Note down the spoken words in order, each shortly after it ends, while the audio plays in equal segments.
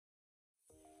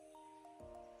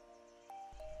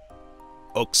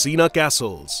Oksina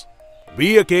Castles.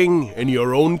 Be a king in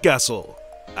your own castle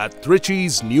at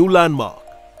Trichy's new landmark.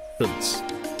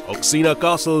 Oksina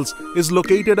Castles is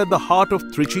located at the heart of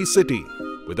Trichy city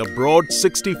with a broad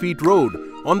 60 feet road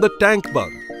on the Tank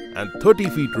Bung and 30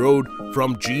 feet road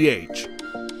from GH.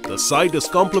 The site is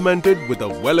complemented with a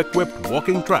well-equipped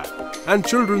walking track and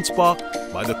children's park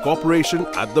by the corporation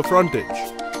at the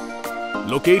frontage.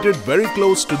 Located very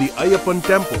close to the Ayyappan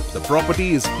temple, the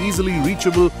property is easily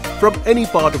reachable from any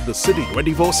part of the city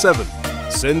 24/7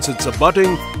 since it's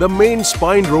abutting the main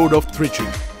spine road of Trichy.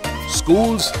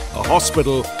 Schools, a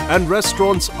hospital and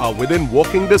restaurants are within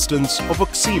walking distance of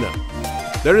Oksina.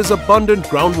 There is abundant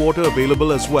groundwater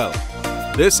available as well.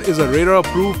 This is a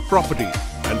RERA-approved property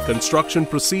and construction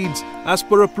proceeds as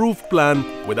per approved plan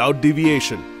without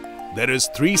deviation. There is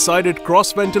 3-sided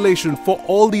cross-ventilation for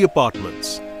all the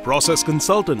apartments. Process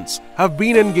consultants have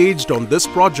been engaged on this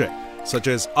project, such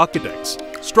as architects,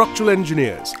 structural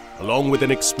engineers, along with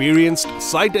an experienced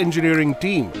site engineering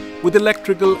team with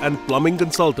electrical and plumbing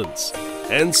consultants.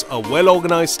 Hence, a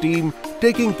well-organized team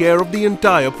taking care of the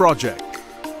entire project.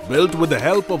 Built with the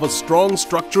help of a strong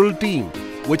structural team,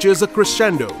 which is a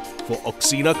crescendo for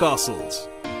Oksina Castles.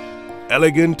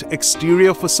 Elegant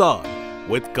exterior facade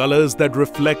with colors that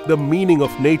reflect the meaning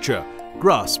of nature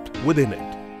grasped within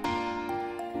it.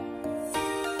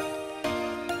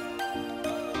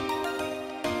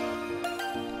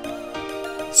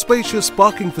 Spacious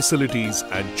parking facilities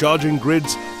and charging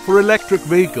grids for electric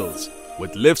vehicles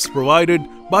with lifts provided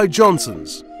by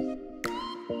Johnson's.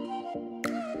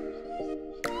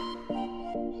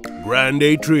 Grand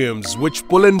atriums which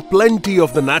pull in plenty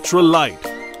of the natural light,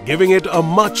 giving it a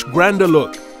much grander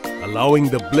look, allowing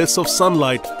the bliss of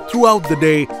sunlight throughout the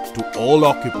day to all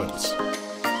occupants.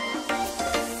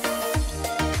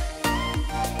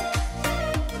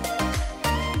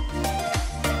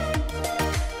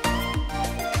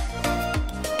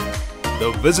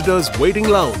 The visitors' waiting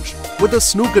lounge with a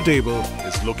snooker table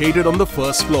is located on the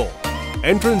first floor.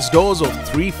 Entrance doors of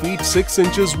 3 feet 6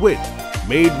 inches width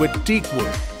made with teak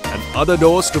wood and other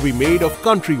doors to be made of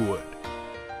country wood.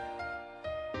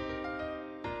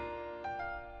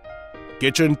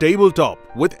 Kitchen tabletop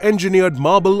with engineered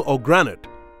marble or granite.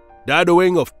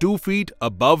 Dadoing of 2 feet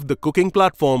above the cooking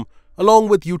platform along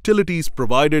with utilities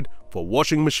provided for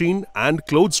washing machine and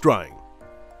clothes drying.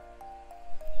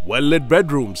 Well-lit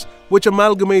bedrooms which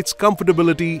amalgamates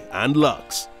comfortability and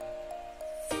luxe.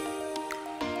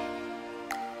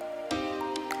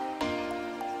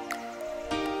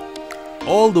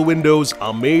 All the windows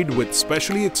are made with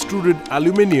specially extruded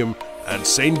aluminium and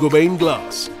Saint-Gobain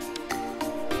glass.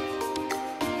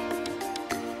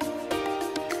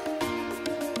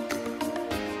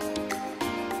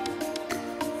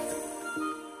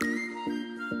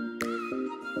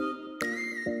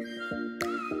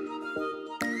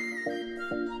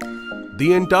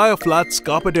 The entire flat's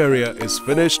carpet area is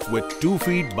finished with 2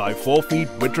 feet by 4 feet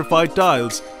vitrified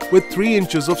tiles with 3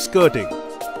 inches of skirting.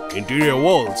 Interior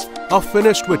walls are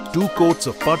finished with 2 coats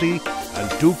of putty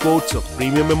and 2 coats of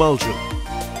premium emulsion.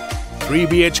 3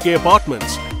 BHK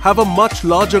apartments have a much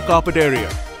larger carpet area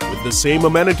with the same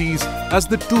amenities as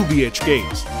the 2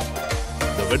 BHKs.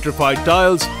 The vitrified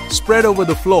tiles spread over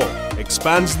the floor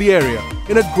expands the area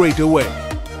in a greater way.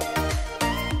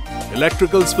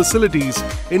 Electricals facilities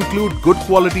include good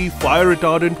quality fire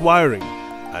retardant wiring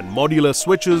and modular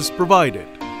switches provided.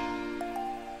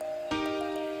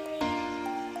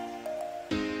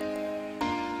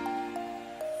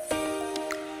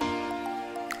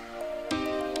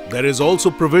 There is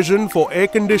also provision for air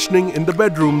conditioning in the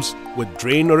bedrooms with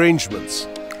drain arrangements.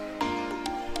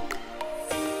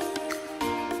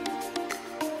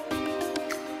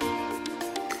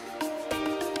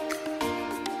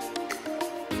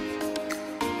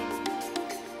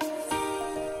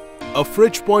 A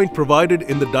fridge point provided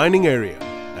in the dining area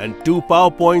and 2 power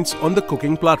points on the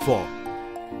cooking platform.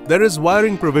 There is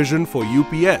wiring provision for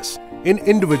UPS in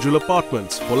individual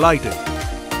apartments for lighting.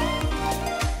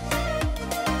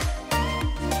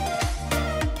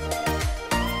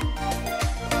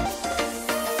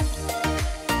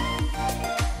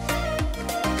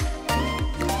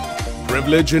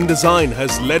 Privilege in design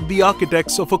has led the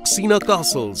architects of Oksina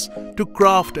Castles to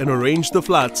craft and arrange the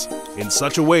flats in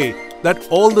such a way that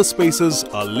all the spaces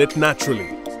are lit naturally.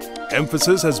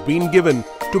 Emphasis has been given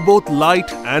to both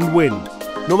light and wind,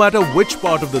 no matter which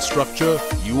part of the structure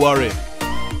you are in.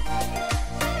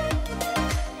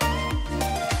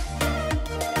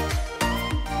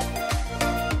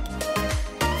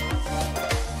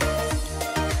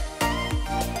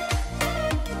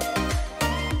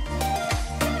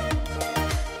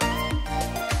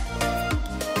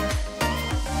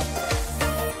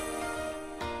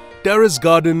 Terrace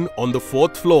garden on the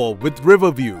 4th floor with river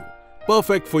view,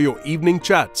 perfect for your evening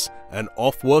chats and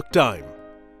off-work time.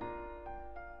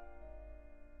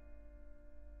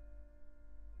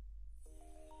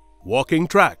 Walking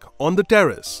track on the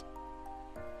terrace.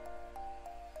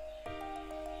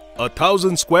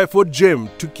 1,000 square foot gym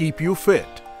to keep you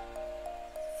fit.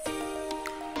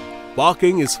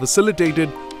 Parking is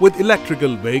facilitated with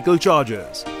electrical vehicle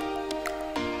chargers.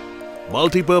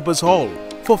 Multipurpose hall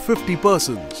for 50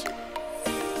 persons.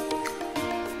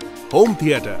 Home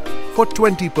theatre for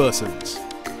 20 persons.